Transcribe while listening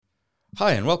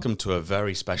Hi, and welcome to a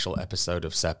very special episode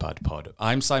of SEPADPod.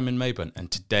 I'm Simon Mabon, and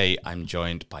today I'm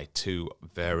joined by two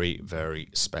very, very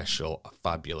special,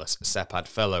 fabulous SEPAD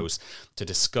fellows to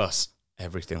discuss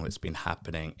everything that's been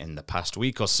happening in the past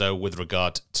week or so with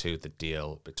regard to the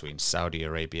deal between Saudi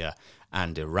Arabia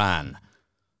and Iran.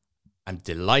 I'm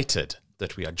delighted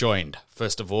that we are joined,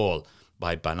 first of all,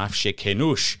 by Banafsheh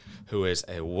Keynoush, who is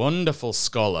a wonderful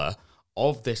scholar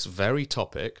of this very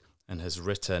topic and has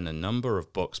written a number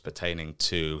of books pertaining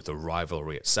to the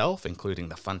rivalry itself, including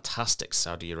the fantastic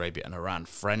Saudi Arabia and Iran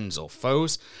Friends or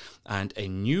Foes, and a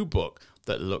new book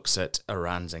that looks at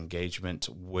Iran's engagement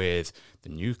with the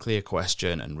nuclear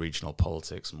question and regional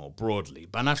politics more broadly.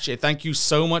 Banafsheh, thank you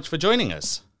so much for joining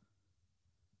us.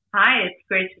 Hi, it's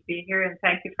great to be here, and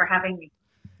thank you for having me.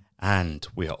 And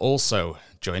we are also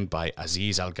joined by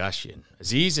Aziz Al-Ghashian.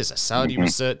 Aziz is a Saudi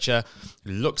researcher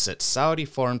who looks at Saudi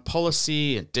foreign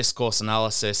policy and discourse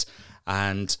analysis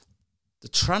and the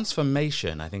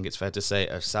transformation, I think it's fair to say,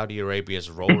 of Saudi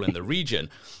Arabia's role in the region,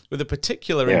 with a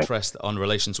particular interest on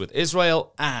relations with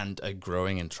Israel and a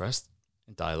growing interest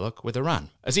in dialogue with Iran.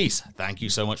 Aziz, thank you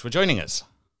so much for joining us.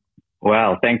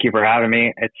 Well, thank you for having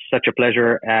me. It's such a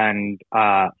pleasure. And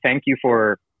thank you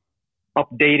for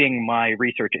updating my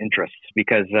research interests,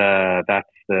 because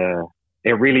it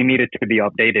really needed to be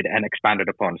updated and expanded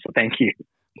upon. So thank you.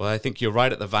 Well, I think you're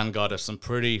right at the vanguard of some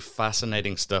pretty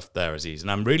fascinating stuff there, Aziz.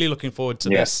 And I'm really looking forward to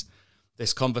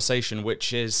this conversation,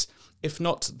 which is, if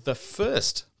not the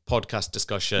first podcast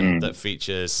discussion that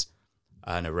features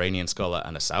an Iranian scholar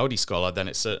and a Saudi scholar, then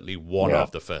it's certainly one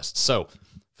of the first. So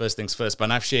first things first,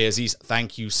 Banafsheh, Aziz,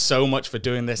 thank you so much for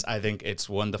doing this. I think it's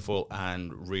wonderful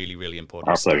and really, really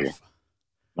important stuff.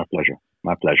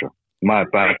 My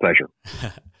pleasure.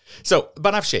 So,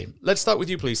 Banafsheh, let's start with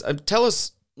you, please. Tell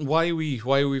us why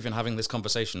we're even having this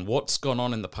conversation. What's gone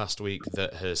on in the past week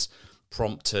that has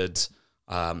prompted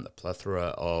a plethora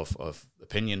of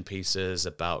opinion pieces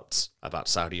about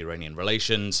Saudi-Iranian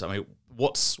relations? I mean,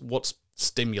 what's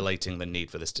stimulating the need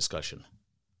for this discussion?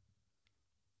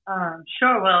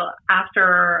 Sure. Well,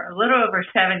 after a little over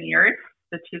 7 years,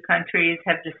 the two countries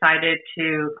have decided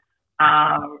to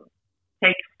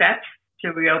take steps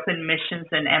to reopen missions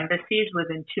and embassies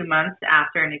within 2 months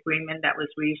after an agreement that was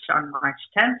reached on March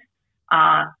 10th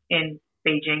in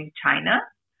Beijing, China.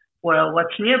 Well,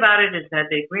 what's new about it is that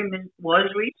the agreement was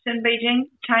reached in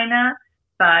Beijing, China,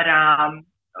 but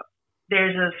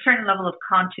there's a certain level of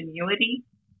continuity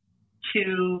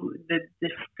to the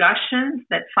discussions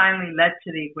that finally led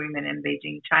to the agreement in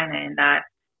Beijing, China, in that,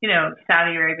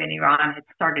 Saudi Arabia and Iran had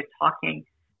started talking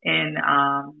in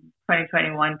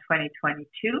 2021,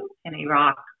 2022, and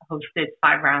Iraq hosted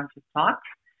 5 rounds of talks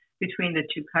between the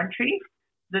two countries.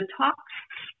 The talks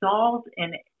stalled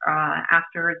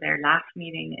after their last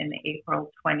meeting in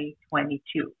April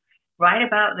 2022, right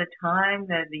about the time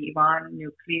that the Iran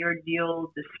nuclear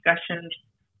deal discussions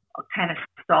kind of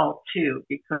stalled too,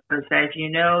 because as you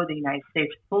know, the United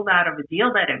States pulled out of a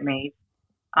deal that it made.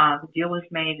 The deal was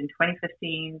made in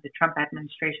 2015. The Trump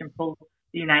administration pulled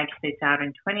the United States out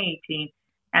in 2018.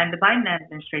 And the Biden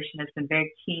administration has been very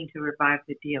keen to revive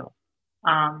the deal.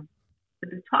 But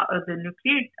the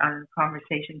nuclear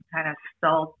conversation kind of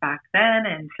stalled back then,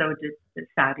 and so did the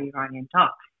Saudi-Iranian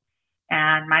talks.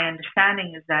 And my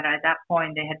understanding is that at that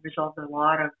point, they had resolved a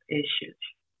lot of issues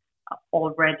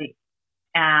already.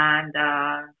 And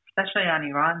especially on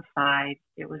Iran's side,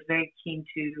 it was very keen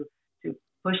to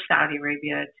push Saudi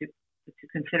Arabia to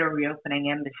consider reopening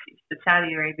embassies. But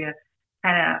Saudi Arabia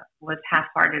kind of was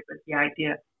half-hearted with the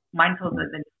idea, mindful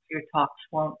that the nuclear talks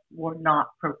were not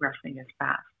progressing as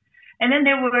fast. And then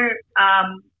there were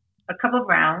a couple of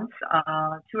rounds,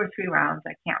 2 or 3 rounds,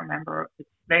 I can't remember. It's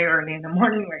very early in the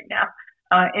morning right now,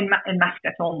 in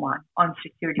Muscat, Oman, on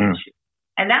security issues.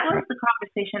 And that was the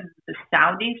conversation the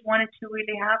Saudis wanted to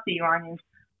really have. The Iranians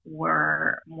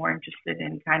were more interested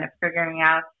in kind of figuring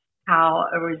out how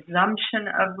a resumption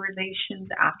of relations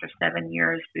after 7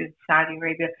 years with Saudi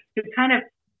Arabia to kind of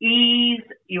ease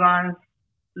Iran's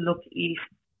look east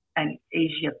and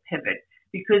Asia pivot.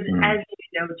 Because as you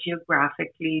know,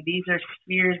 geographically, these are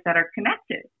spheres that are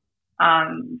connected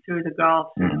through the Gulf,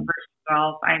 through the Persian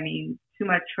Gulf. I mean, too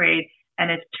much trade.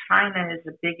 And if China is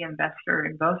a big investor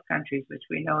in both countries, which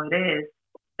we know it is,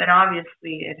 then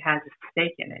obviously it has a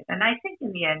stake in it. And I think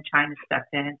in the end, China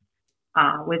stepped in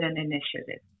with an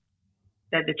initiative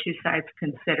that the two sides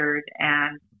considered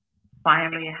and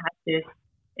finally had this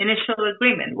initial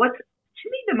agreement. What's to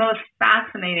me the most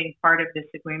fascinating part of this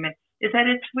agreement is that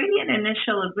it's really an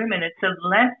initial agreement. It's a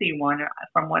lengthy one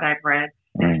from what I've read.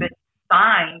 It's been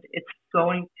signed. It's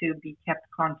going to be kept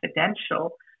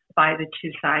confidential by the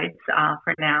two sides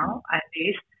for now, at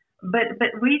least. but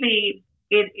really,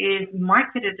 it is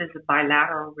marketed as a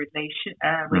bilateral relation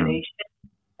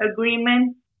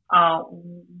agreement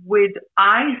with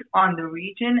eyes on the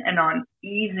region and on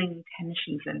easing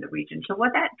tensions in the region. So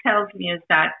what that tells me is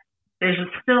that there's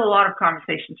still a lot of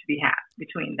conversation to be had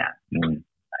between them. Mm.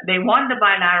 They want the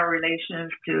bilateral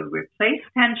relations to replace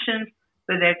tensions,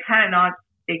 but they're kind of not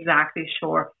exactly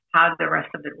sure how the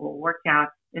rest of it will work out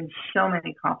in so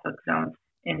many conflict zones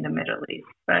in the Middle East.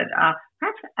 But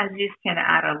perhaps Aziz can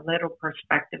add a little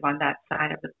perspective on that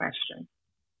side of the question.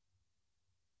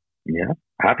 Yeah,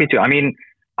 happy to. I mean,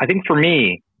 I think for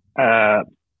me,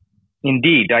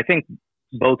 indeed, I think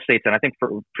both states, and I think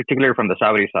particularly from the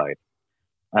Saudi side,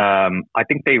 I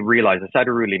think they realized, the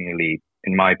Saudi-Iranian elite,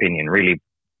 in my opinion, really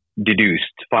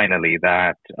deduced finally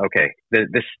that, okay,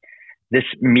 this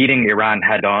meeting Iran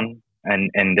head on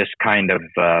and this kind of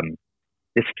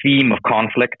this theme of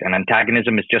conflict and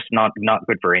antagonism is just not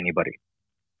good for anybody,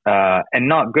 and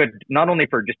not good not only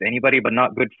for just anybody, but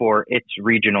not good for its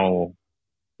regional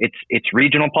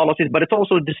policies, but it's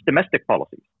also just domestic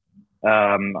policies.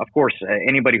 Of course,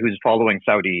 anybody who's following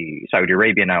Saudi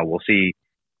Arabia now will see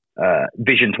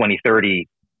Vision 2030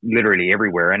 literally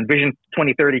everywhere, and Vision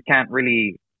 2030 can't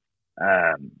really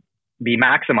be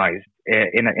maximized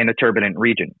in a turbulent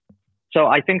region. So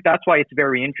I think that's why it's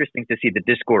very interesting to see the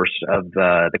discourse of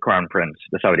the Crown Prince,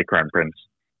 the Saudi Crown Prince,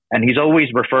 and he's always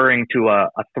referring to a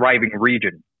thriving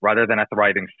region rather than a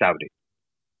thriving Saudi.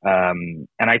 And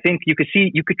I think you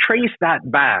could trace that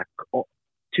back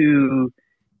to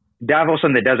Davos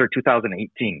in the Desert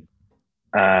 2018,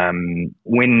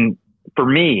 when, for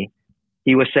me,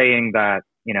 he was saying that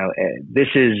this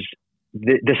is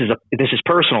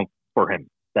personal for him,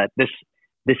 that this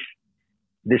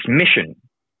mission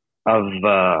of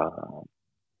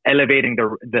elevating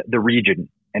the region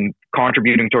and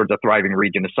contributing towards a thriving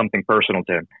region is something personal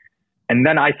to him. And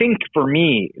then I think for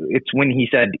me, it's when he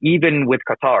said, even with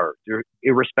Qatar,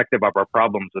 irrespective of our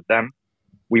problems with them,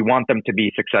 we want them to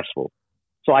be successful.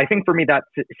 So I think for me that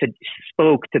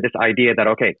spoke to this idea that,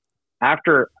 okay,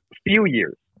 after a few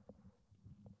years,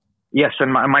 yes,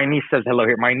 and my niece says hello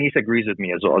here. My niece agrees with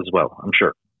me as well, I'm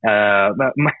sure.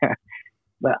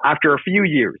 But after a few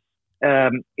years,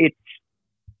 it's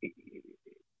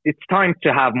time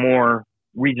to have more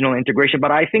regional integration.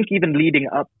 But I think even leading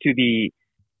up to the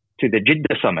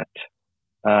Jeddah summit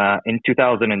in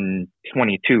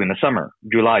 2022, in the summer,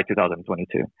 July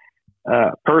 2022,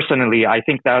 personally, I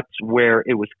think that's where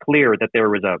it was clear that there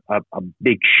was a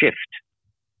big shift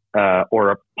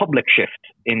or a public shift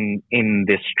in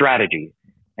this strategy,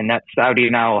 and that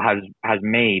Saudi now has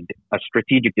made a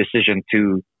strategic decision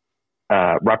to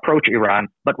reproach Iran,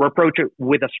 but reproach it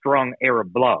with a strong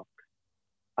Arab bloc,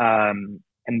 and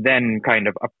then kind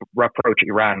of reproach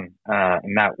Iran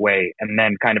in that way, and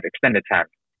then kind of extend its hand.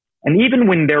 And even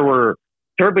when there were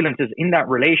turbulences in that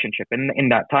relationship, in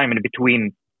that time in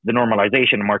between the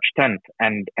normalization, March 10th,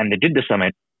 and the Jeddah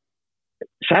summit,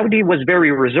 Saudi was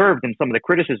very reserved in some of the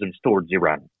criticisms towards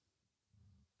Iran.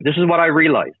 This is what I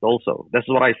realized also. This is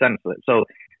what I sensed. So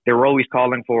they were always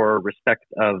calling for respect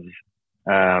of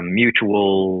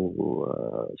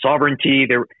mutual sovereignty.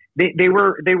 They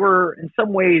were in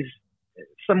some ways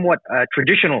somewhat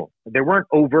traditional. They weren't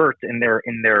overt in their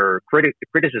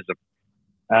criticism.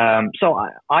 So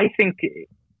I think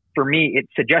for me it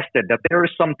suggested that there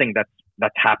is something that's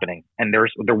happening, and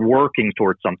they're working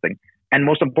towards something, and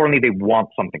most importantly, they want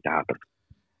something to happen.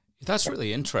 That's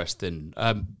really interesting.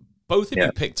 Both of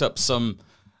you picked up some.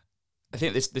 I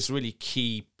think this really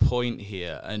key point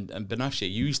here, and Benafshe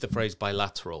used the phrase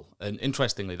bilateral, and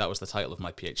interestingly, that was the title of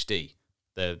my PhD,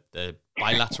 the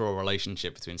bilateral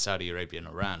relationship between Saudi Arabia and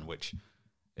Iran, which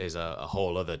is a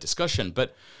whole other discussion.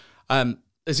 But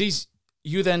Aziz,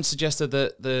 you then suggested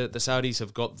that the Saudis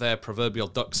have got their proverbial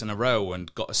ducks in a row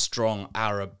and got a strong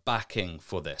Arab backing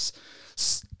for this.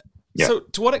 Yeah. So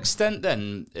to what extent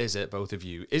then is it, both of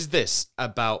you, is this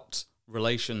about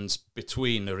relations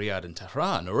between Riyadh and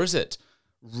Tehran, or is it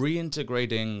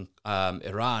reintegrating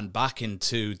Iran back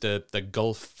into the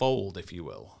Gulf fold, if you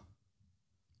will?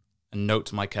 And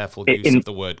note my careful use of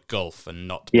the word Gulf and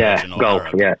not Persian or Gulf.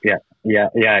 Arab. Yeah.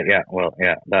 Well,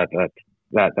 yeah,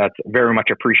 that's very much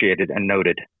appreciated and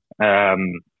noted.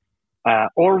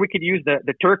 Or we could use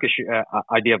the Turkish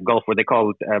idea of Gulf, where they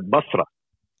call it Basra,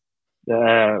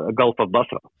 the Gulf of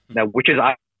Basra, which is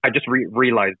I just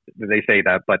realized that they say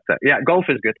that, but Gulf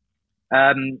is good.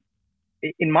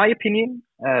 In my opinion,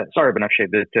 sorry,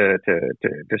 Benafshe,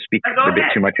 to speak a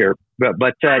bit too much here,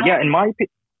 but in my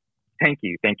opinion, thank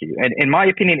you. And in my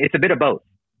opinion, it's a bit of both.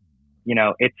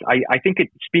 I think it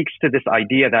speaks to this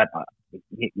idea that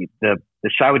the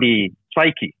Saudi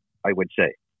psyche, I would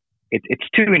say, it's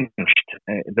too entrenched.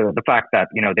 The fact that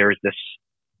there's this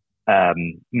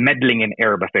meddling in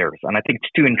Arab affairs, and I think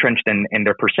it's too entrenched in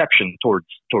their perception towards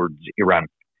Iran.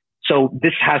 So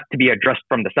this has to be addressed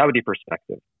from the Saudi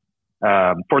perspective,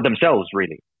 for themselves,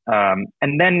 really.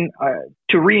 And then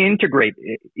to reintegrate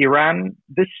Iran,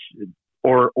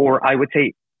 or I would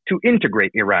say to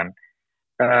integrate Iran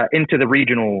into the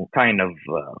regional kind of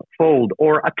fold,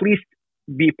 or at least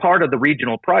be part of the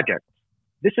regional project.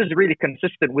 This is really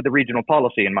consistent with the regional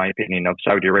policy, in my opinion, of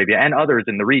Saudi Arabia and others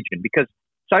in the region, because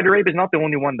Saudi Arabia is not the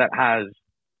only one that has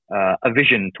a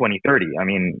Vision 2030. I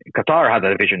mean, Qatar has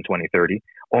a Vision 2030.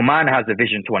 Oman has a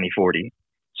Vision 2040.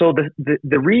 So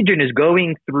the region is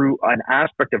going through an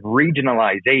aspect of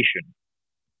regionalization.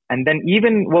 And then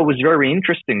even what was very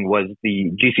interesting was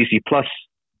the GCC Plus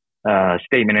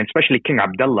statement, and especially King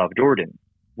Abdullah of Jordan,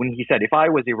 when he said, if I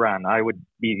was Iran, I would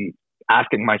be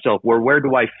asking myself, where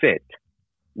do I fit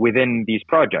within these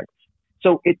projects?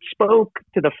 So it spoke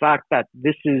to the fact that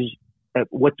this is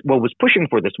what was pushing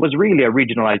for this was really a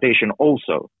regionalization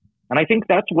also. And I think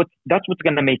that's what's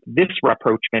going to make this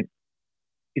rapprochement,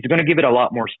 it's going to give it a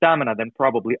lot more stamina than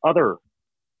probably other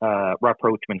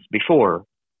rapprochements before,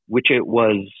 which it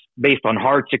was based on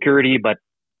hard security. But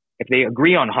if they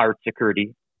agree on hard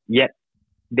security, yet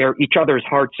they're each other's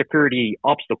hard security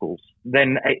obstacles,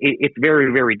 then it's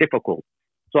very, very difficult.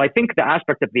 So I think the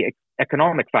aspect of the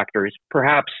economic factor is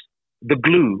perhaps the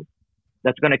glue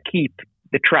that's going to keep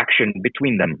the traction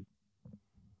between them.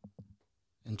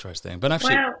 Interesting. But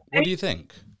actually, what do you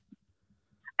think?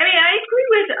 I mean, I agree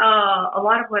with a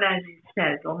lot of what Aziz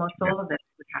says, almost all of it,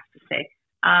 I would have to say.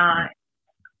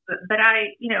 But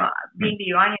I, being the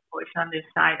Iranian voice on this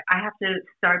side, I have to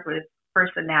start with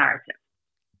first a narrative.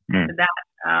 That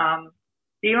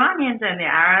the Iranians and the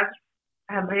Arabs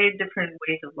have very different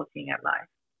ways of looking at life.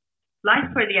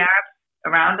 Life for the Arabs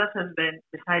around us has been,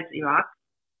 besides Iraq,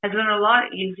 has been a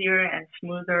lot easier and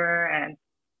smoother and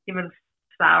even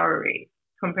flowery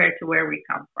compared to where we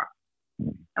come from.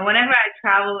 And whenever I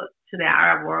travel to the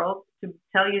Arab world, to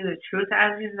tell you the truth,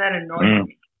 Aziz, that annoys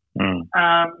me.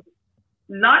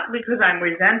 Not because I'm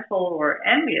resentful or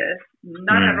envious,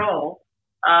 not at all,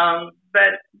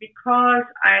 but because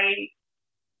I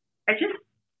just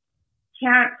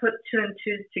can't put two and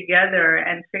two together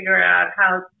and figure out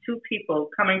how two people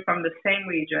coming from the same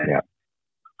region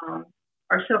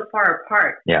are so far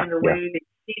apart in the way they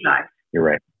see life. You're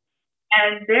right.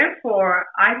 And therefore,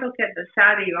 I look at the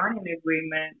Saudi-Iranian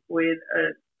agreement with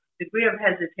a degree of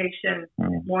hesitation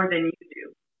more than you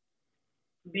do.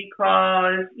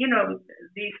 Because,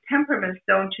 these temperaments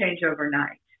don't change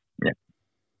overnight. Yeah.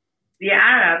 The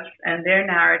Arabs and their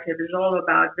narrative is all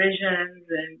about visions,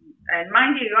 and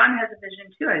mind you, Iran has a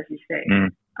vision too, as you say.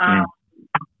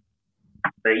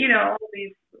 But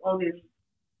all these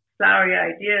flowery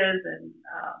ideas, and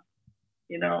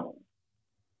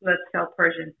let's sell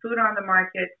Persian food on the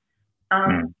market.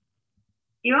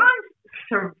 Iran's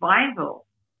survival.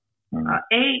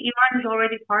 Iran is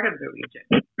already part of the region.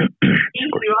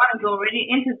 Iran is already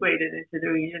integrated into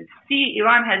the region.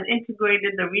 Iran has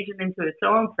integrated the region into its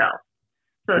own self.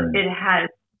 So it has,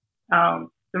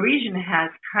 the region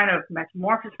has kind of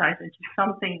metamorphosized into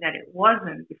something that it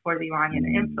wasn't before the Iranian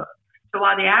influence. So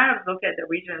while the Arabs look at the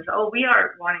region as, we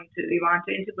are wanting Iran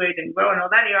to integrate and grow and all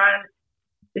that, Iran,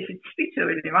 if you speak to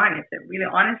the Iranians, really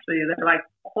honestly, they're like,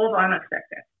 hold on a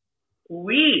second.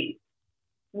 We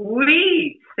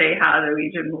say how the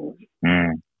region moves,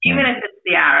 even if it's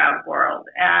the Arab world.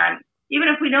 And even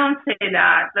if we don't say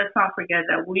that, let's not forget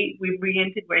that we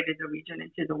reintegrated the region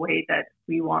into the way that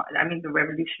we want, the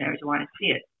revolutionaries want to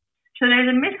see it. So there's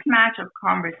a mismatch of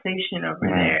conversation over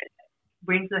there that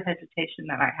brings the hesitation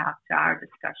that I have to our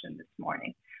discussion this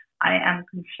morning. I am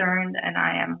concerned and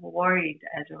I am worried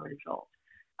as a result.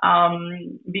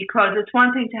 Because it's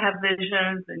one thing to have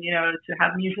visions and, to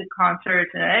have music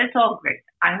concerts, and it's all great.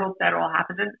 I hope that all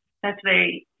happens. And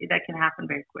that can happen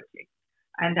very quickly.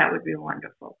 And that would be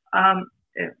wonderful.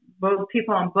 Both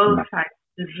people on both sides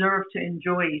deserve to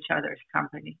enjoy each other's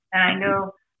company. And I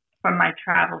know from my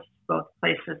travels to both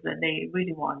places that they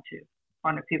really want to,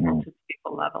 on a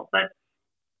people-to-people level. But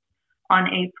on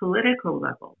a political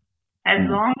level, as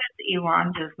long as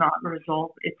Iran does not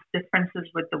resolve its differences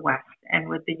with the West and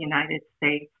with the United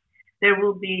States, there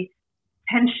will be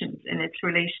tensions in its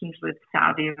relations with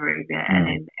Saudi Arabia and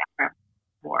in the Arab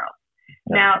world.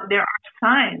 Now, there are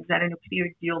signs that a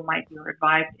nuclear deal might be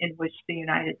revived in which the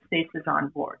United States is on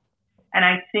board. And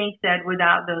I think that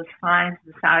without those signs,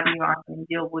 the Saudi-Iranian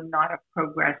deal would not have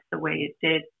progressed the way it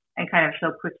did and kind of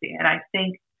so quickly. And I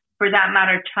think, for that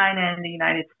matter, China and the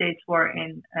United States were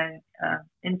in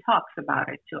talks about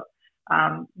it too.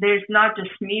 there's not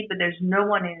just me, but there's no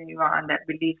one in Iran that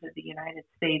believes that the United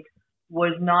States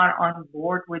was not on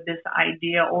board with this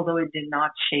idea, although it did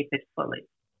not shape it fully.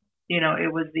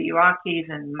 It was the Iraqis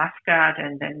and Muscat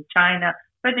and then China,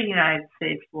 but the United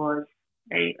States and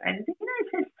the United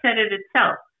States said it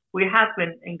itself. We have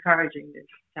been encouraging this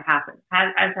to happen,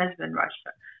 as has been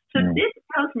Russia. So this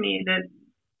tells me that,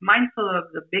 mindful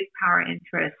of the big power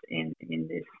interest in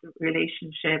this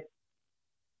relationship,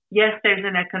 yes, there's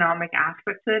an economic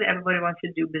aspect to it. Everybody wants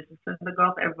to do business in the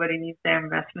Gulf. Everybody needs their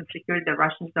investment secured. The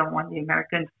Russians don't want the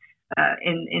Americans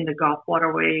in the Gulf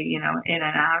waterway, in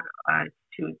and out. It's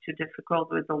too difficult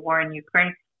with the war in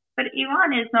Ukraine. But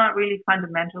Iran is not really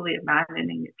fundamentally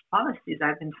abandoning its policies.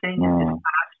 I've been saying it this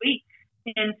past week.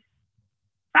 In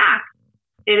fact,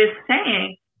 it is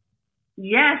saying,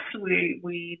 yes,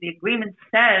 the agreement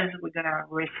says we're going to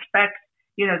respect,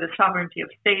 the sovereignty of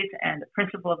states and the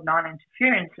principle of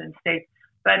non-interference in states,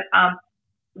 but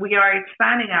we are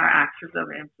expanding our axis of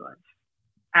influence,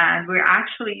 and we're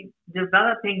actually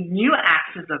developing new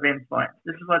axes of influence.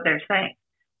 This is what they're saying,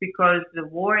 because the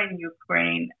war in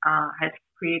Ukraine has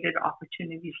created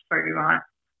opportunities for Iran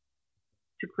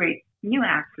to create new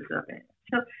axes of it.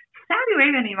 So Saudi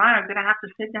Arabia and Iran are going to have to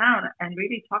sit down and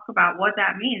really talk about what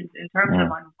that means in terms of,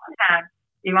 on one hand,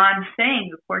 Iran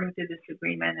saying, according to this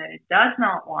agreement, that it does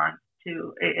not want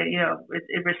to,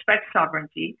 it respects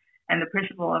sovereignty and the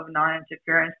principle of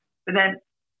non-interference. But then,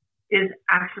 is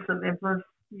axis of influence?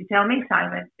 You tell me,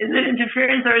 Simon. Is it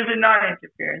interference or is it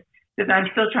non-interference? Because I'm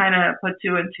still trying to put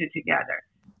two and two together.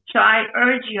 So I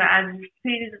urge you, as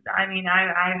please, I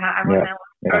want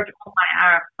to urge all my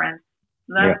Arab friends.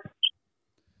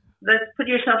 Let's put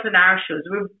yourself in our shoes.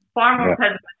 We're far more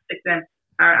pessimistic than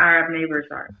our Arab neighbors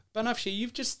are. Banafshi,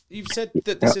 you've said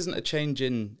that this isn't a change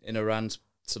in Iran's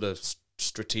sort of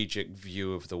strategic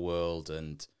view of the world,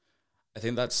 and I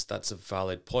think that's a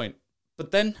valid point.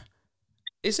 But then,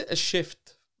 is it a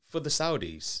shift for the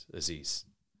Saudis, Aziz?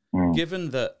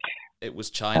 Given that it was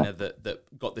China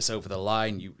that got this over the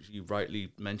line, you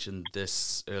rightly mentioned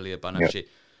this earlier, Banafshi.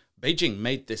 Beijing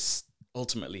made this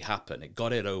ultimately happen. It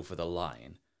got it over the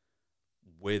line,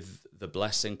 with the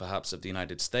blessing perhaps of the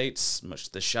United States, much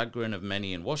to the chagrin of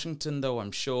many in Washington, though,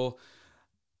 I'm sure.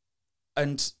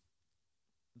 And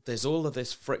there's all of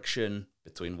this friction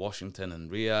between Washington and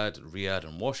Riyadh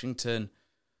and Washington.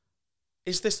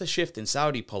 Is this a shift in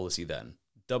Saudi policy then?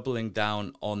 Doubling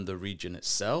down on the region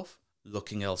itself,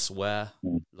 looking elsewhere,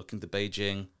 looking to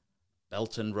Beijing,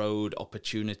 Belt and Road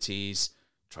opportunities,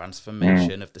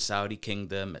 transformation of the Saudi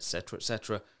kingdom, etc.,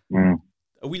 etc.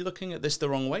 Are we looking at this the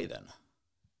wrong way then?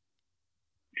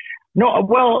 No,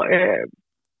 well,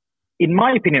 in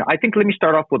my opinion, I think let me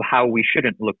start off with how we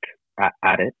shouldn't look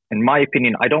at it. In my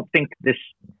opinion, I don't think this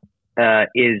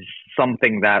is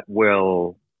something that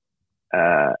will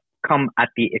come at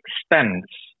the expense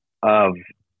of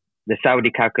the Saudi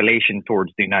calculation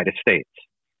towards the United States.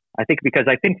 I think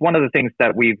one of the things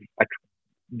that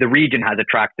the region has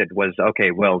attracted was,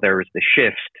 okay, well, there is the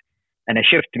shift, and a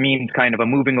shift means kind of a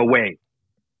moving away.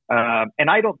 And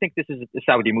I don't think this is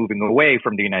Saudi moving away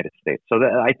from the United States. So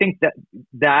I think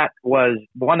that was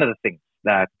one of the things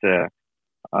that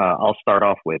I'll start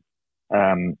off with.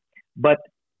 But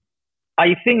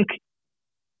I think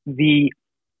the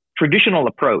traditional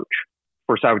approach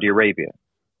for Saudi Arabia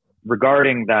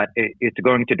regarding that it's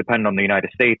going to depend on the United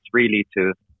States really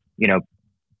to,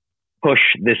 push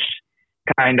this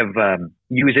kind of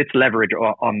use its leverage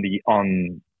on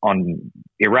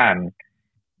Iran.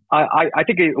 I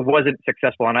think it wasn't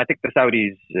successful, and I think the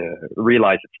Saudis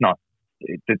realize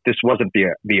this wasn't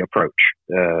the approach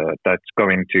that's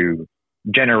going to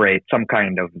generate some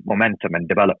kind of momentum and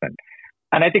development.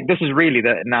 And I think this is really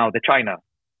now the China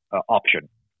option.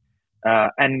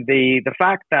 And the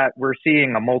fact that we're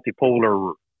seeing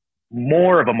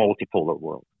more of a multipolar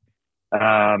world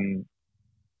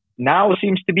now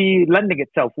seems to be lending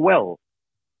itself well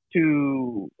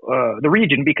to the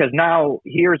region, because now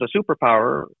here's a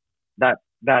superpower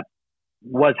that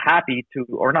was happy to,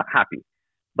 or not happy,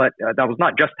 but that was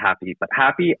not just happy, but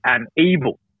happy and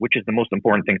able, which is the most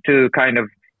important thing, to kind of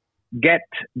get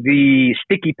the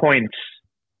sticky points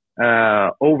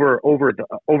over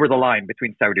the line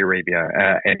between Saudi Arabia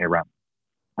and Iran.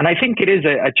 And I think it is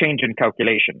a change in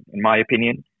calculation, in my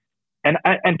opinion.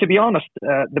 And to be honest,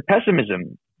 the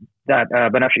pessimism that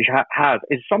Banafshi has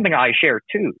is something I share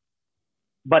too.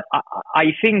 But I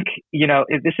think,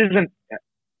 this isn't.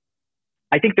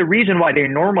 I think the reason why they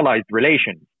normalized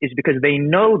relations is because they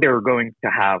know they're going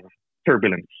to have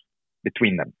turbulence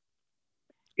between them.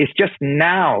 It's just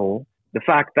now the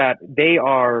fact that they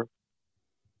are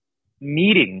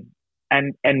meeting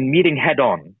and meeting head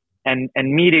on and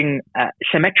meeting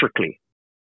symmetrically.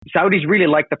 Saudis really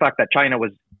liked the fact that China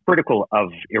was critical of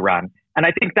Iran, and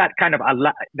I think that kind of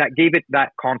that gave it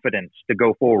that confidence to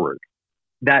go forward.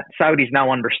 That Saudis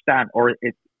now understand,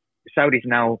 Saudis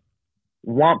now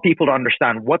want people to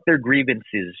understand what their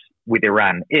grievances with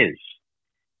Iran is,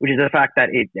 which is the fact that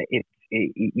it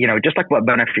just like what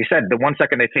Banafshi said, the one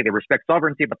second they say they respect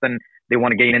sovereignty, but then they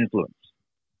want to gain influence.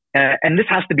 And this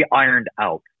has to be ironed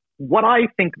out. What I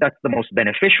think that's the most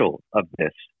beneficial of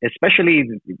this, especially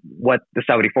what the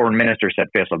Saudi foreign minister said,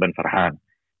 Faisal bin Farhan,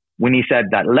 when he said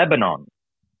that Lebanon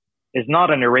is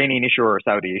not an Iranian issue or a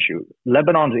Saudi issue.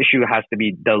 Lebanon's issue has to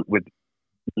be dealt with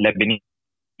Lebanese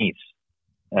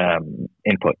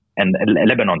input and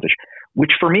Lebanon's issue,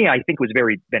 which for me I think was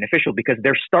very beneficial because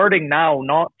they're starting now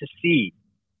not to see,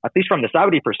 at least from the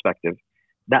Saudi perspective,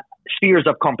 that spheres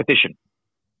of competition.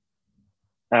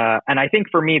 And I think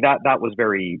for me that was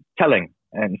very telling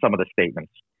in some of the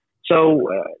statements. So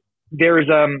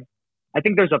I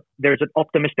think there's an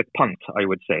optimistic punt, I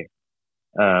would say,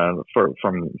 from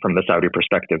the Saudi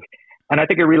perspective, and I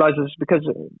think it realizes because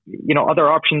other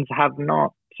options have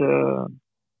not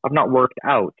worked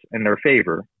out in their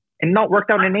favor and not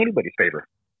worked out in anybody's favor.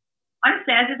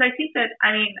 Honestly, I think that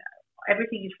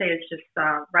everything you say is just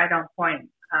right on point,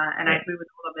 and I agree with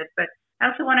all of it. But I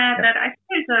also want to add that I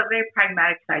think there's a very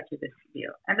pragmatic side to this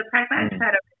deal. And the pragmatic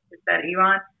side of it is that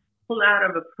Iran pulled out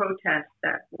of a protest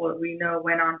that we know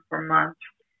went on for months.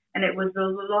 And it was the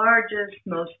largest,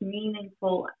 most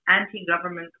meaningful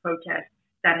anti-government protest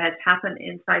that has happened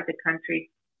inside the country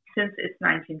since its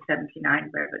 1979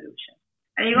 revolution.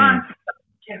 And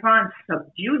Tehran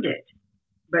subdued it.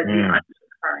 But the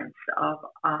undercurrents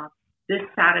of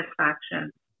dissatisfaction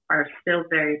are still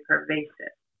very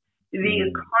pervasive. The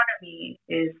economy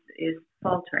is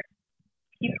faltering.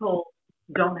 People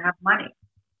don't have money.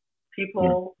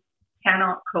 People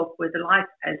cannot cope with life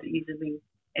as easily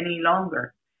any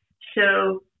longer.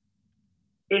 So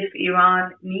if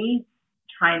Iran needs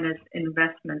China's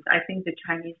investments, I think the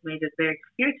Chinese made it very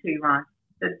clear to Iran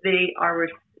that they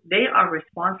are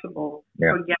responsible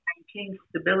for guaranteeing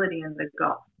stability in the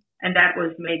Gulf. And that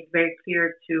was made very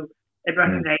clear to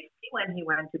Ibrahim Raisi when he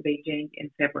went to Beijing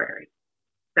in February.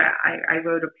 So I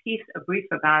wrote a brief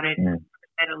about it at the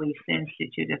Middle East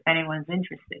Institute, if anyone's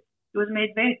interested. It was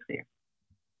made very clear.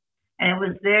 And it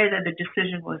was there that the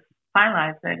decision was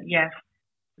finalized that, yes,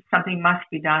 something must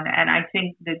be done. And I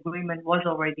think the agreement was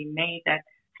already made that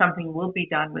something will be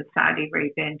done with Saudi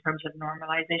Arabia in terms of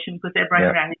normalization, because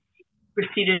Ibrahim Raisi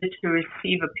proceeded to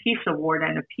receive a peace award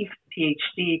and a peace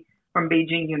PhD from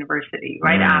Beijing University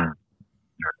right after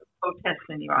the protests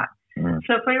in Iran.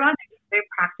 So for Iran, there's a very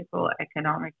practical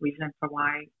economic reason for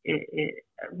why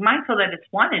mindful that it's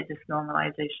wanted this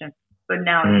normalization, but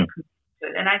now it's committed to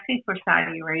it. And I think for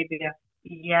Saudi Arabia,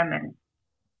 Yemen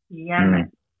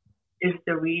is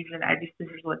the reason, at least this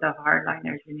is what the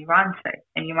hardliners in Iran say,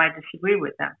 and you might disagree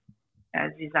with them.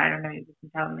 Aziz, I don't know, you can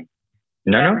tell me.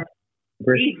 No.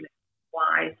 The reason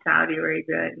why Saudi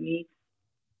Arabia needs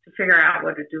to figure out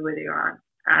what to do with Iran,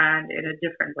 and in a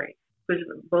different way. Because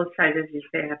both sides, as you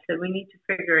say, have said we need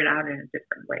to figure it out in a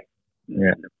different way.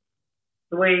 Yeah.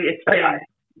 The way it's been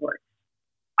works.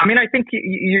 I mean, I think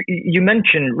you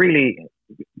mentioned really,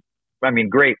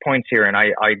 great points here, and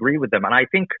I agree with them. And I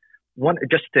think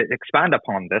just to expand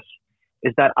upon this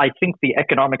is that I think the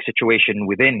economic situation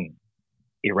within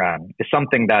Iran is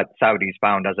something that Saudis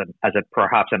found as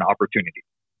perhaps an opportunity.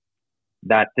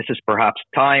 That this is perhaps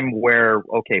time where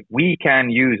we can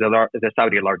use the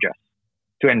Saudi largesse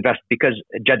to invest, because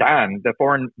Jad'an,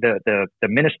 the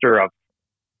minister of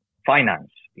finance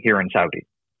here in Saudi,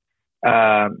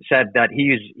 said that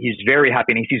he's very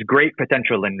happy and he sees great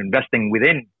potential in investing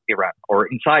within Iran or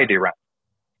inside Iran.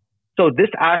 So this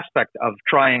aspect of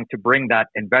trying to bring that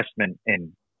investment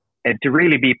in and to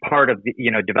really be part of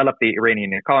develop the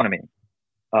Iranian economy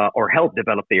or help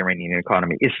develop the Iranian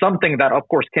economy is something that of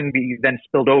course can be then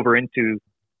spilled over into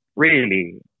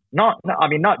really not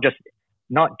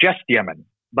just Yemen,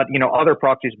 but other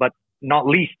proxies, but not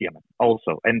least Yemen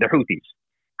also, and the Houthis.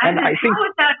 And I think, how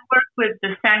would that work with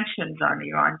the sanctions on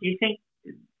Iran? Do you think?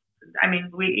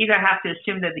 We either have to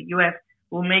assume that the U.S.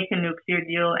 will make a nuclear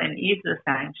deal and ease the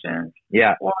sanctions,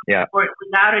 or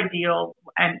without a deal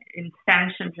and in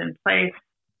sanctions in place.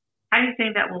 How do you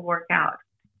think that will work out?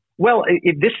 Well,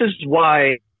 this is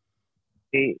why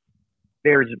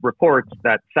there's reports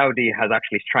that Saudi has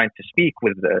actually tried to speak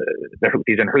with the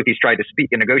Houthis, and Houthis tried to speak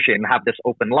and negotiate and have this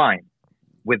open line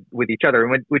with each other,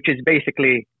 which is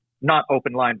basically not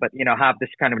open line, but have this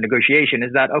kind of negotiation.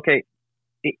 Is that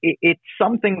it's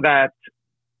something that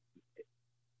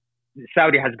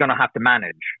Saudi is going to have to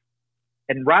manage,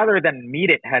 And rather than meet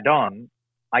it head on,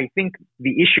 I think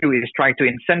the issue is trying to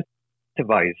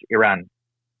incentivize Iran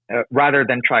rather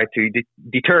than try to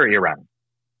deter Iran.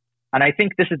 And I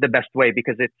think this is the best way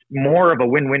because it's more of a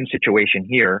win-win situation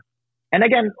here. And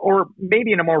again, or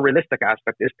maybe in a more realistic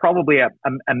aspect, is probably a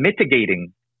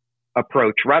mitigating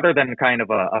approach rather than kind of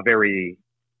a very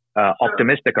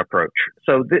optimistic approach.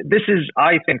 So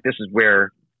I think this is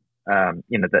where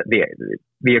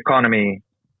the economy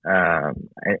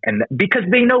and because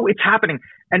they know it's happening,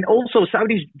 and also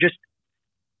Saudis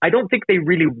I don't think they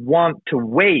really want to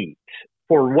wait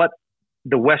for what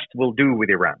the West will do with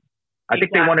Iran. I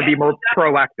think they want to be more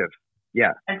proactive.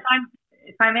 Yeah. And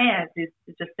if I may add,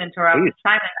 just interrupt,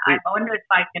 Simon, I wonder if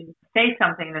I can say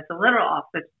something that's a little off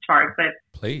the chart, but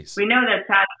please. We know that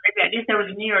Saudi Arabia, at least there was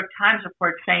a New York Times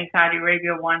report saying Saudi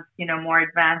Arabia wants, more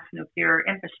advanced nuclear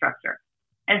infrastructure.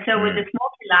 And so with this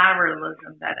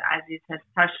multilateralism that Aziz has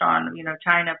touched on,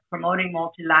 China promoting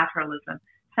multilateralism,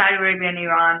 Saudi Arabia and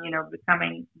Iran,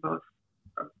 becoming both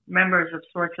members of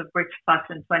sorts of BRICS Plus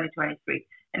in 2023,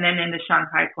 and then in the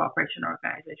Shanghai Cooperation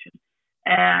Organization.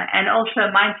 And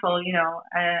also mindful,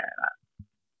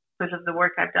 because of the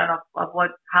work I've done of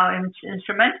how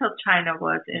instrumental China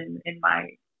was in my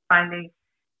finding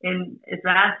in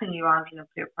advancing Iran's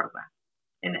nuclear program,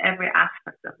 in every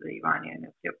aspect of the Iranian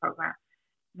nuclear program.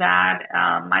 That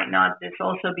might not this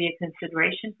also be a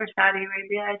consideration for Saudi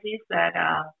Arabia, Aziz, that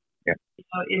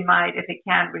it might, if it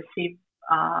can't receive,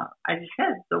 as you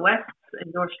said, the West's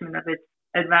endorsement of its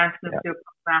advanced nuclear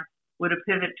program, would a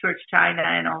pivot towards China,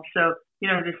 and also,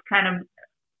 this kind of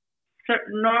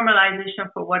normalization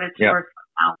for what it's worth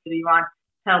now with Iran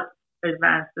help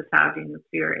advance the Saudi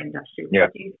nuclear industry. Yeah.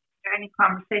 Is there any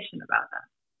conversation about that?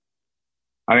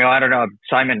 I mean, I don't know,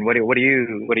 Simon. What do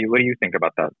you think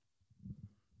about that?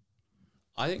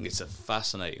 I think it's a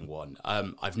fascinating one.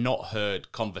 I've not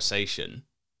heard conversation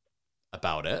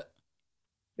about it.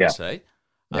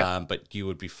 But you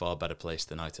would be far better placed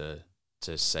than I to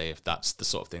say if that's the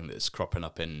sort of thing that's cropping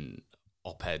up in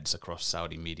op-eds across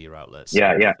Saudi media outlets.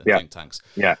 Think tanks.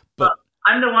 Yeah. But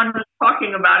I'm the one who's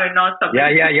talking about it, not something.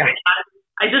 Yeah.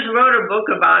 I just wrote a book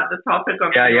about the topic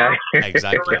of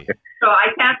exactly. So I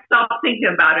can't stop thinking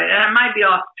about it, and I might be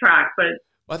off track, but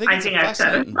I think it's a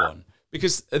fascinating one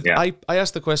because I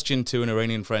asked the question to an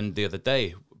Iranian friend the other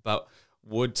day about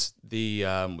would the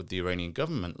Iranian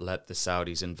government let the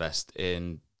Saudis invest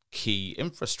in key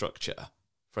infrastructure,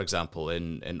 for example,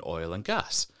 in oil and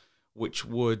gas, which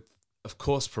would, of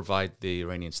course, provide the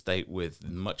Iranian state with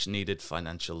much needed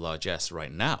financial largesse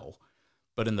right now.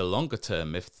 But in the longer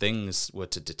term, if things were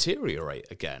to deteriorate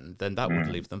again, then that would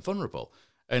leave them vulnerable.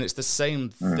 And it's the same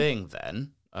thing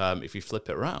then, if you flip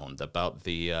it around, about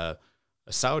the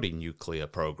Saudi nuclear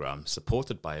program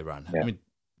supported by Iran. I mean,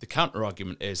 the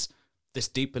counter-argument is this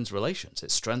deepens relations,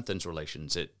 it strengthens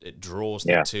relations, it draws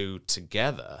the two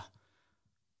together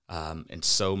in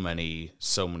so many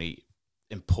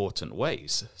important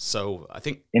ways. So I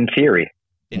think in theory.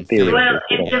 Well,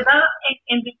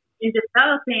 in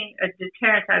developing a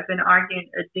deterrence, I've been arguing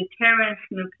a deterrence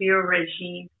nuclear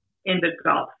regime in the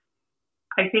Gulf.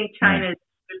 I think China is in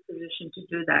a good position to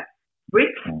do that.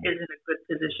 BRICS is in a good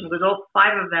position because all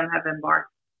 5 of them have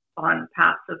embarked on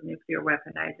paths of nuclear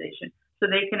weaponization. So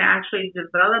they can actually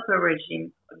develop a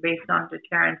regime based on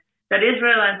deterrence that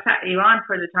Israel and Iran,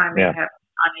 for the time being, have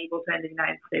unable to, and the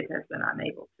United States has been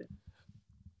unable to.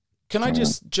 Can I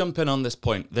just jump in on this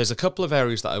point? There's a couple of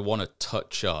areas that I want to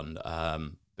touch on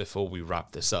before we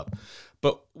wrap this up.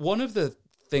 But one of the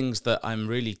things that I'm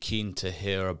really keen to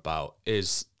hear about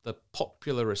is the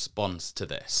popular response to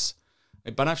this.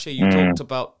 Banafsheh, you talked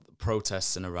about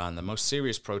protests in Iran, the most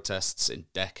serious protests in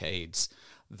decades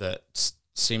that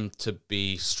seem to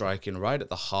be striking right at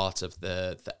the heart of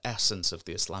the essence of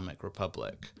the Islamic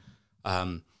Republic.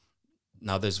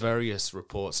 Now, there's various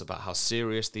reports about how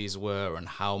serious these were and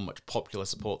how much popular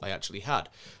support they actually had,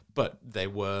 but they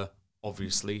were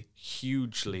obviously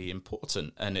hugely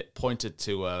important, and it pointed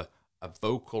to a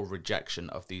vocal rejection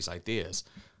of these ideas.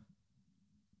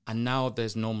 And now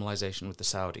there's normalization with the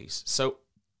Saudis. So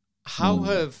how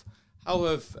have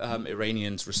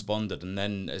Iranians responded? And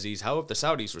then, Aziz, how have the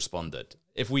Saudis responded?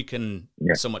 If we can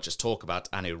so much as talk about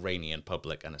an Iranian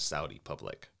public and a Saudi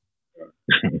public.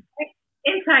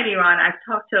 Inside Iran, I've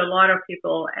talked to a lot of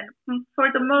people, and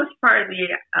for the most part,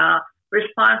 the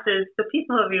response is the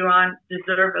people of Iran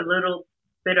deserve a little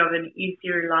bit of an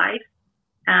easier life.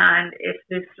 And if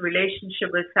this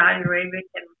relationship with Saudi Arabia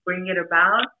can bring it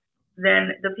about,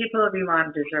 then the people of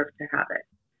Iran deserve to have it.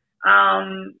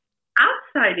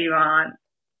 Outside Iran,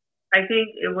 I think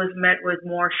it was met with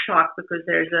more shock because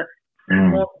there's a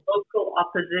more local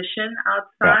opposition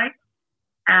outside.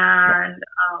 And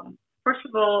first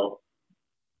of all,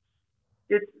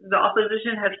 the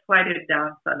opposition has quieted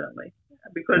down suddenly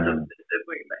because of this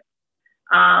agreement.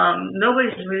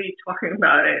 Nobody's really talking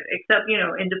about it, except,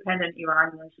 independent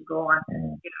Iranians who go on,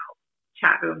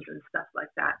 chat rooms and stuff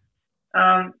like that.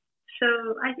 So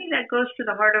I think that goes to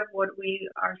the heart of what we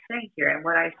are saying here and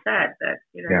what I said, that,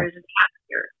 there's a gap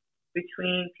here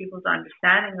between people's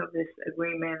understanding of this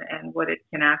agreement and what it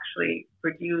can actually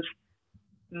produce,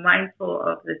 mindful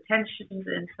of the tensions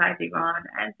inside Iran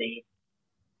and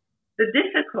the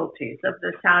difficulties of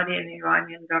the Saudi and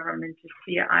Iranian government to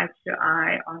see eye to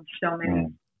eye on so many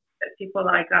that people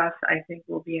like us, I think,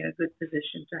 will be in a good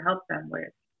position to help them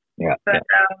with. Yeah. But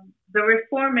the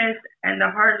reformists and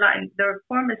the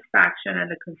reformist faction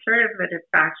and the conservative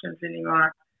factions in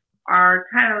Iran are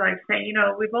kind of like saying,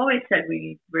 we've always said we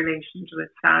need relations with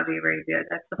Saudi Arabia.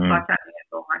 That's the Fatani and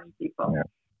Rouhani people. Yeah.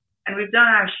 And we've done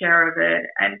our share of it.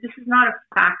 And this is not a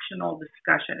factional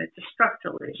discussion. It's a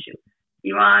structural issue.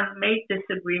 Iran made this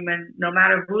agreement no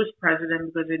matter who's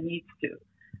president because it needs to.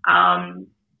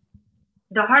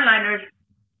 The hardliners,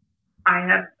 I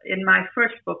have, in my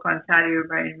first book on Saudi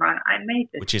Arabia and Iran, I made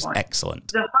this Which is point.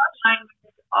 Excellent. The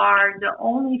hardliners are the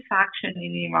only faction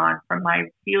in Iran, from my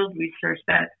field research,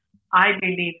 that I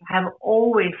believe have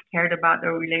always cared about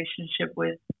their relationship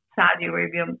with Saudi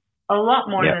Arabia a lot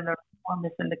more than the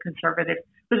reformists and the conservatives.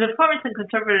 Because the reformists and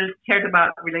conservatives cared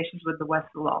about relations with the West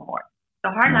a lot more. The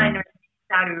hardliners in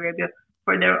Saudi Arabia,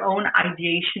 for their own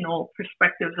ideational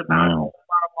perspectives about our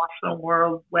Muslim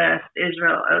world, West,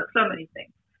 Israel, so many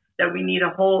things that we need a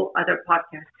whole other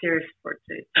podcast series for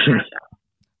to hash out.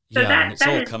 So and it's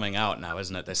all coming out now,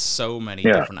 isn't it? There's so many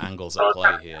different angles at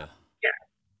play here. Yeah.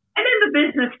 And in the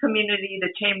business community,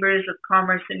 the chambers of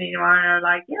commerce in Iran are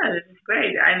like, this is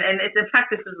great. And it's, in fact,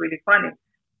 this is really funny.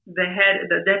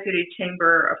 The deputy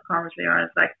chamber of commerce in Iran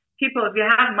is like, people, if you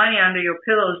have money under your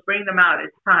pillows, bring them out.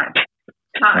 It's time.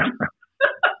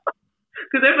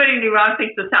 Because everybody in Iran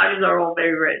thinks the Saudis are all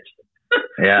very rich.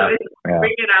 Yeah. So it's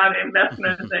bringing out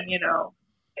investments and,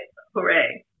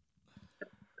 hooray.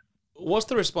 What's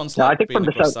the response like being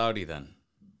across Saudi then?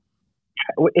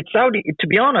 It's Saudi. To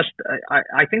be honest,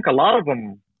 I think a lot of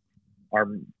them are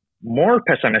more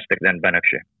pessimistic than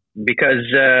Benafshi because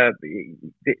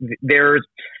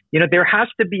there has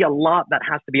to be a lot that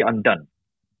has to be undone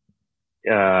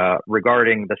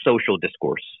regarding the social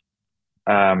discourse.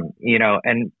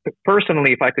 And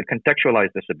personally, if I could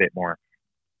contextualize this a bit more,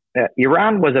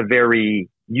 Iran was a very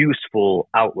useful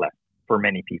outlet for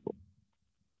many people.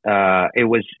 It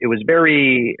was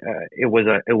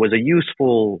a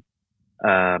useful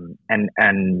and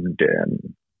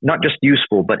not just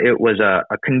useful, but it was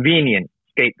a convenient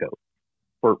scapegoat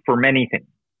for many things,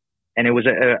 and it was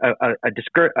a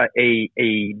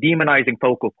demonizing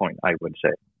focal point, I would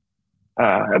say.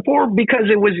 Because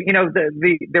it was,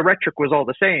 the rhetoric was all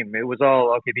the same. It was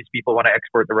all, okay, these people want to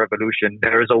export the revolution.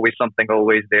 There is always something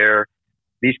always there.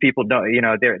 These people don't,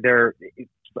 they're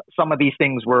some of these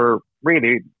things were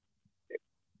really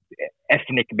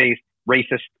ethnic-based,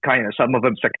 racist, kind of, some of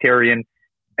them sectarian.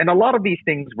 And a lot of these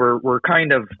things were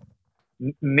kind of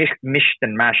mished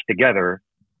and mashed together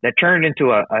that turned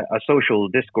into a social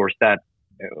discourse that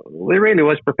really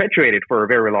was perpetuated for a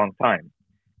very long time.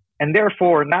 And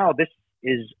therefore, now this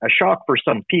is a shock for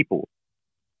some people.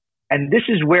 And this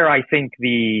is where I think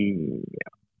the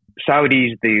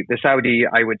Saudis, the Saudi,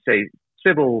 I would say,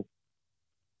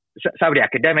 Saudi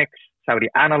academics, Saudi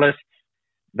analysts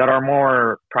that are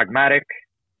more pragmatic,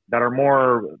 that are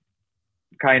more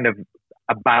kind of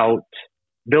about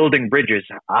building bridges,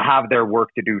 have their work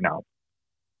to do now.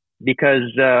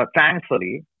 Because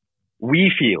thankfully,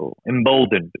 we feel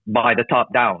emboldened by the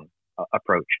top-down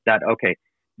approach that, okay,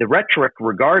 the rhetoric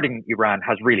regarding Iran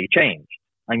has really changed.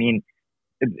 I mean,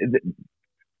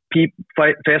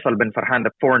 Faisal bin Farhan,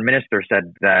 the foreign minister,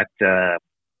 said that the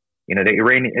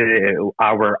Iranian,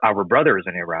 our brothers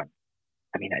in Iran.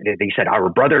 I mean, they said our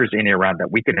brothers in Iran,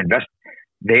 that we could invest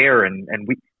there, and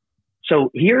we. So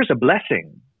here's a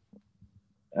blessing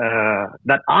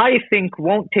that I think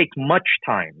won't take much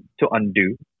time to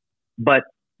undo, but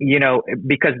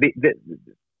because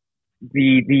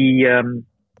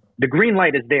the green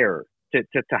light is there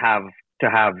to have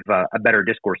a better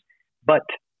discourse, but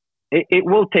it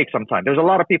will take some time. There's a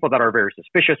lot of people that are very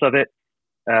suspicious of it.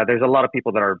 There's a lot of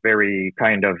people that are very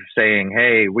kind of saying,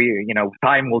 hey,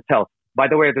 time will tell. By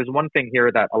the way, there's one thing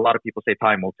here that a lot of people say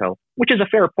time will tell, which is a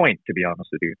fair point, to be honest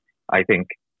with you. I think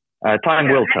time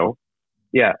will tell.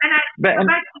 Yeah. And back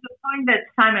to the point that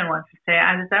Simon wants to say,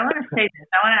 I want to say this.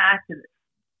 I want to add to this.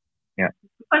 Yeah.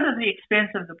 Because of the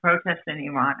experience of the protests in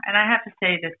Iran, and I have to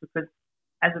say this because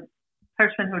as a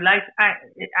person who likes, I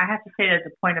have to say it as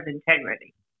a point of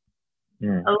integrity.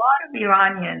 Mm. A lot of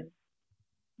Iranians,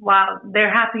 while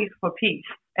they're happy for peace,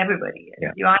 everybody is.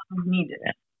 Yeah. Iranians need it.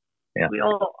 Yeah. Yeah. We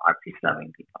all are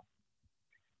peace-loving people.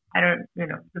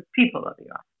 The people of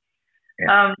Iran.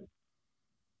 Yeah.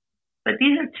 But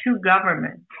these are two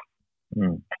governments. Mm.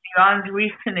 And Iran's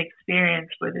recent experience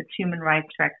with its human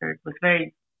rights record was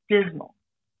very dismal.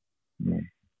 Mm.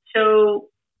 So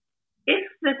if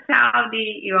the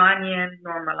Saudi-Iranian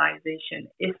normalization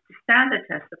is to stand the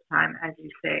test of time, as you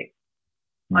say,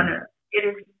 it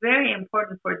is very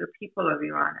important for the people of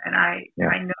Iran, and I know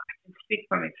I can speak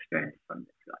from experience from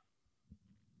this one,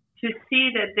 to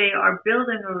see that they are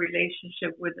building a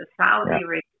relationship with the Saudi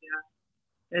Arabia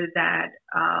that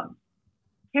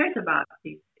cares about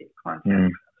these concepts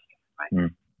of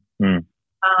human rights.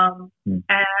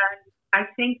 And I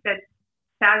think that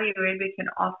Saudi Arabia can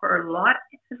offer a lot,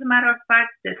 as a matter of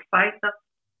fact, despite the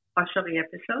Khashoggi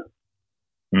episode,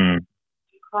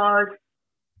 because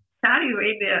Saudi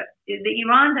Arabia, the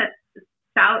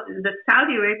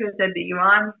Saudi Arabia that the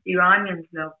Iranians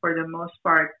know for the most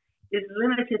part is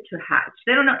limited to Hajj.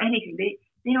 They don't know anything. They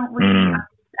don't really understand.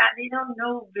 They don't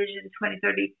know Vision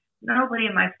 2030. Nobody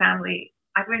in my family,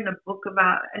 I've written a book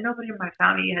about, and nobody in my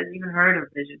family has even heard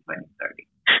of Vision 2030.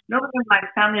 Nobody in my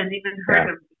family has even heard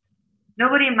of it.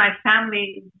 Nobody in my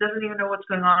family doesn't even know what's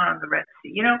going on the Red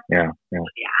Sea, Yeah,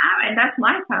 and that's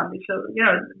my family. So,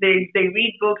 they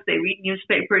read books, they read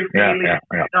newspapers daily,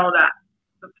 and all that.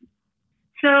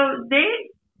 So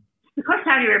because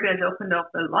Saudi Arabia has opened up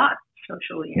a lot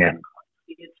socially and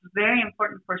culturally, it's very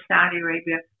important for Saudi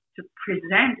Arabia to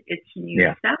present its new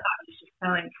step. I was just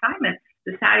telling Simon,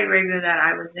 the Saudi Arabia that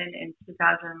I was in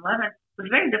 2011 was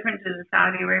very different to the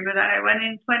Saudi Arabia that I went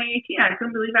in 2018. I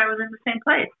couldn't believe I was in the same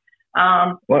place.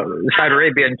 Saudi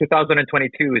Arabia in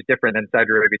 2022 is different than Saudi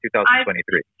Arabia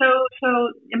 2023. So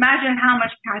imagine how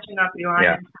much catching up Iran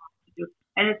has to do.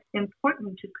 And it's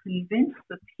important to convince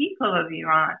the people of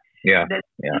Iran that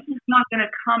this is not going to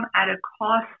come at a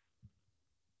cost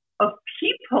of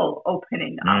people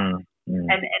opening up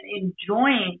and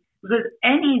enjoying, because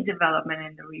any development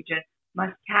in the region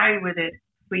must carry with it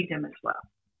freedom as well.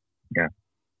 Yeah.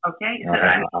 Okay? So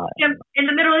in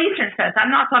the Middle Eastern sense,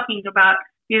 I'm not talking about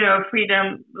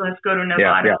freedom, let's go to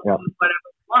Nevada, whatever you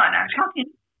want. I'm talking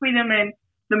freedom in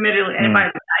the Middle East. And by the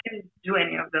way, I didn't do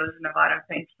any of those Nevada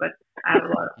things, but I have a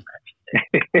lot of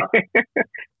friends.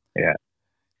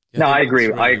 No, I agree.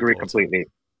 Really I agree completely.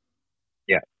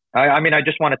 Yeah. I mean, I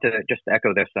just wanted to just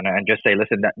echo this and just say,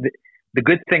 listen, that the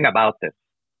good thing about this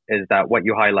is that what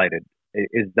you highlighted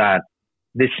is that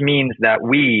this means that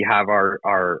we have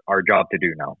our job to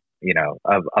do now,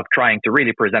 of trying to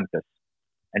really present this.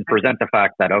 And present the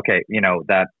fact that,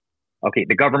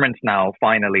 the governments now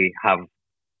finally have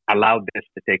allowed this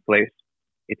to take place.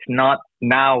 It's not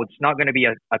going to be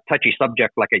a touchy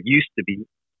subject like it used to be.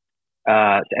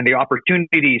 And the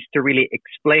opportunities to really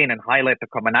explain and highlight the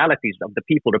commonalities of the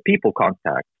people-to-people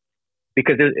contact,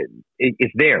 because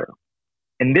it's there.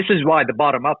 And this is why the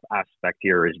bottom-up aspect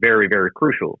here is very, very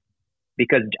crucial.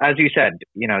 Because as you said,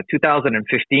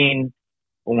 2015,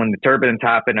 when the turbulence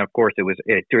happened, of course, it was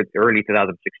early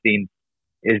 2016,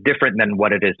 is different than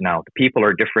what it is now. The people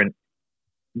are different.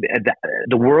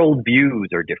 The world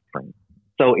views are different.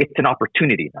 So it's an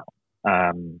opportunity now.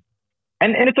 And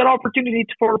it's an opportunity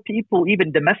for people,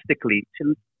 even domestically,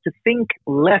 to think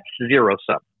less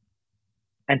zero-sum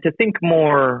and to think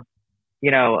more,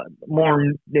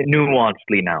 more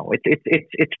nuancedly now.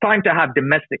 It's time to have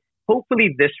domestic.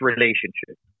 Hopefully this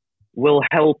relationship will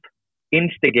help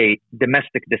instigate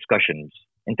domestic discussions,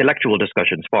 intellectual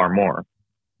discussions far more.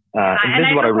 And this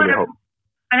is what I really hope.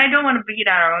 And I don't want to beat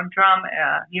our own drum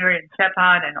here in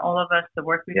SEPAD and all of us, the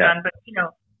work we've done. But,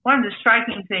 one of the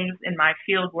striking things in my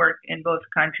field work in both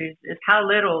countries is how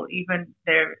little even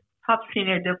their top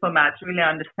senior diplomats really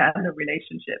understand the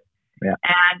relationship. Yeah.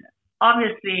 And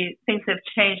obviously things have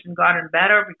changed and gotten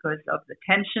better because of the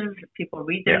tensions. People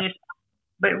read the news.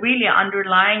 But really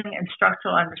underlying and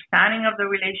structural understanding of the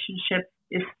relationship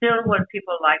is still what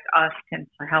people like us can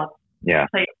help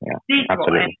play a big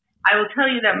role. And I will tell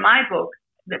you that my book,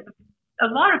 a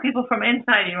lot of people from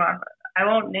inside Iran, I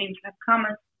won't name, have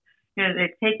comments,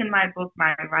 they've taken my book,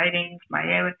 my writings,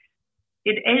 that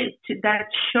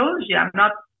shows you, I'm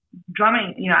not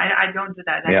drumming, I don't do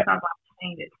that. That's not what I'm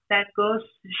saying. That goes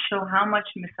to show how much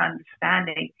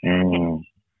misunderstanding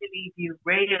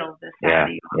derail this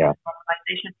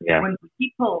normalization. When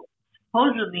people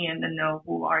supposedly in the know,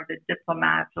 who are the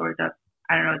diplomats or the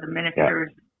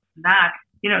ministers, they're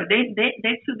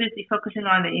too busy focusing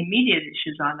on the immediate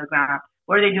issues on the ground.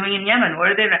 What are they doing in Yemen? What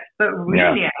are they? But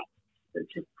really,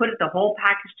 to put the whole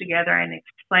package together and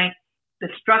explain the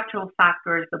structural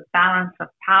factors, the balance of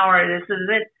power. This is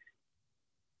it.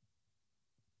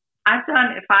 I've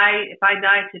done. If I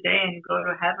die today and go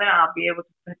to heaven, I'll be able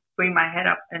to bring my head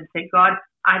up and say, God,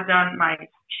 I've done my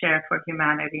share for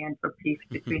humanity and for peace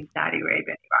between Saudi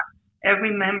Arabia and Iran.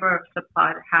 Every member of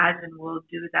SEPAD has and will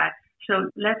do that.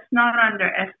 So let's not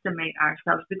underestimate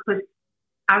ourselves, because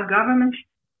our governments,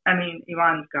 I mean,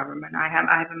 Iran's government, I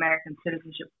have American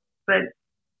citizenship, but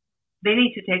they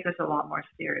need to take us a lot more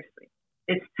seriously.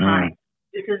 It's time.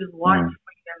 This is what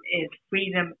freedom is.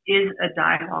 Freedom is a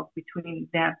dialogue between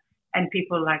them and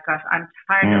people like us. I'm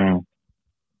tired of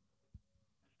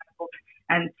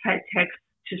and text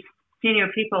to senior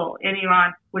people in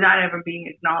Iran without ever being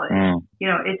acknowledged. You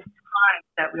know, it's time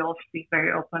that we all speak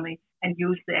very openly and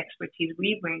use the expertise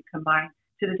we bring combined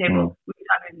to the table. We've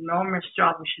done an enormous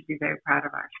job. We should be very proud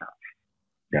of ourselves.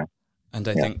 Yeah. And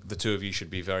I think the two of you should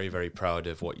be very, very proud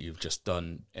of what you've just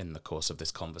done in the course of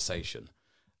this conversation.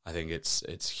 I think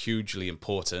it's hugely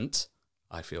important.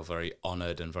 I feel very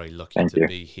honored and very lucky to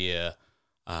be here.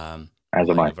 As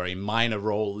am I. A very minor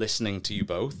role listening to you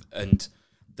both. And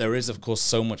there is, of course,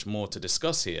 so much more to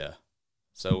discuss here.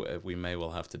 So we may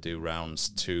well have to do rounds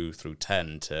 2 through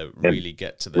 10 to really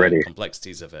get to the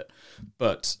complexities of it.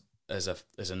 But as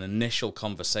an initial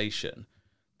conversation,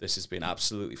 this has been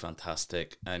absolutely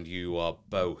fantastic. And you are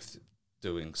both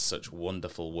doing such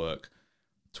wonderful work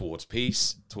towards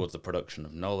peace, towards the production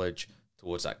of knowledge,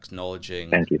 towards acknowledging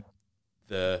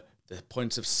the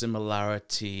points of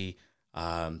similarity,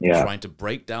 trying to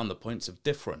break down the points of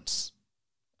difference.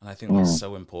 And I think that's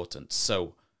so important.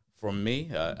 So from me,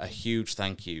 a huge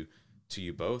thank you to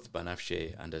you both,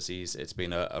 Banafsheh and Aziz. It's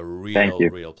been a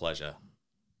real pleasure.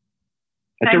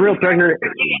 It's a real pleasure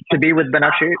to be with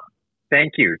Banafsheh.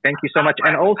 Thank you. Thank you so much.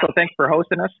 And also thanks for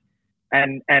hosting us.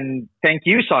 And thank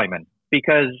you, Simon,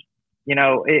 because, you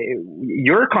know,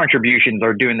 your contributions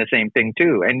are doing the same thing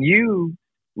too. And you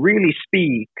really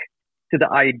speak to the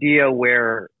idea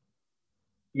where,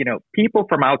 you know, people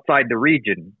from outside the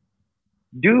region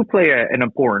do play an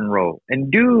important role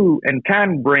and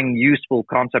can bring useful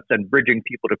concepts and bridging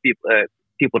people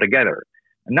together.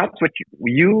 And that's what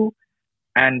you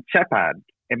and SEPAD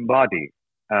embody.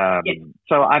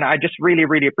 So, and I just really,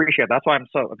 really appreciate it. That's why I'm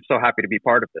so happy to be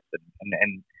part of this.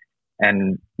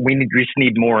 And we just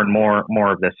need more and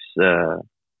more of this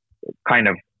kind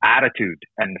of attitude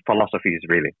and philosophies,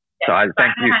 really. Yes, so I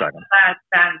thank you, Simon. That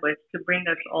bandwidth to bring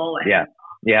us all in.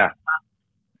 Yeah,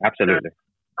 absolutely.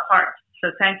 The heart. So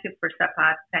thank you for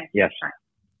SEPAD. Thank you. Yes.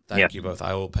 Thank you both.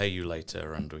 I will pay you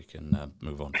later, and we can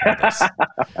move on from this.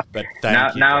 But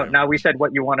thank you. Now we said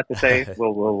what you wanted to say.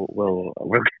 We'll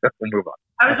move on.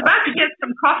 I was about to get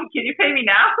some coffee. Can you pay me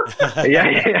now?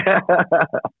 Yeah.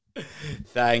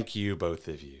 Thank you, both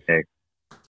of you. Okay.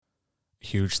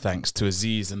 Huge thanks to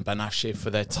Aziz and Banafsheh for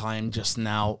their time just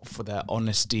now, for their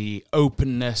honesty,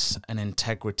 openness, and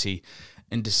integrity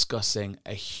in discussing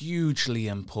a hugely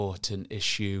important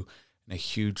issue and a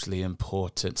hugely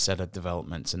important set of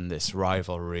developments in this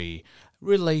rivalry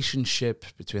relationship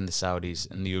between the Saudis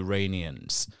and the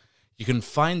Iranians. You can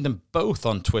find them both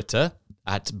on Twitter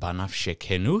at Banafsheh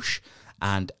Kenush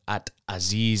and at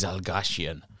Aziz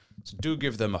Al-Gashian. So do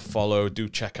give them a follow. Do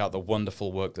check out the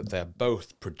wonderful work that they're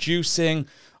both producing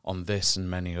on this and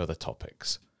many other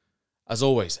topics. As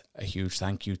always, a huge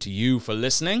thank you to you for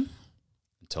listening.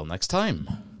 Until next time.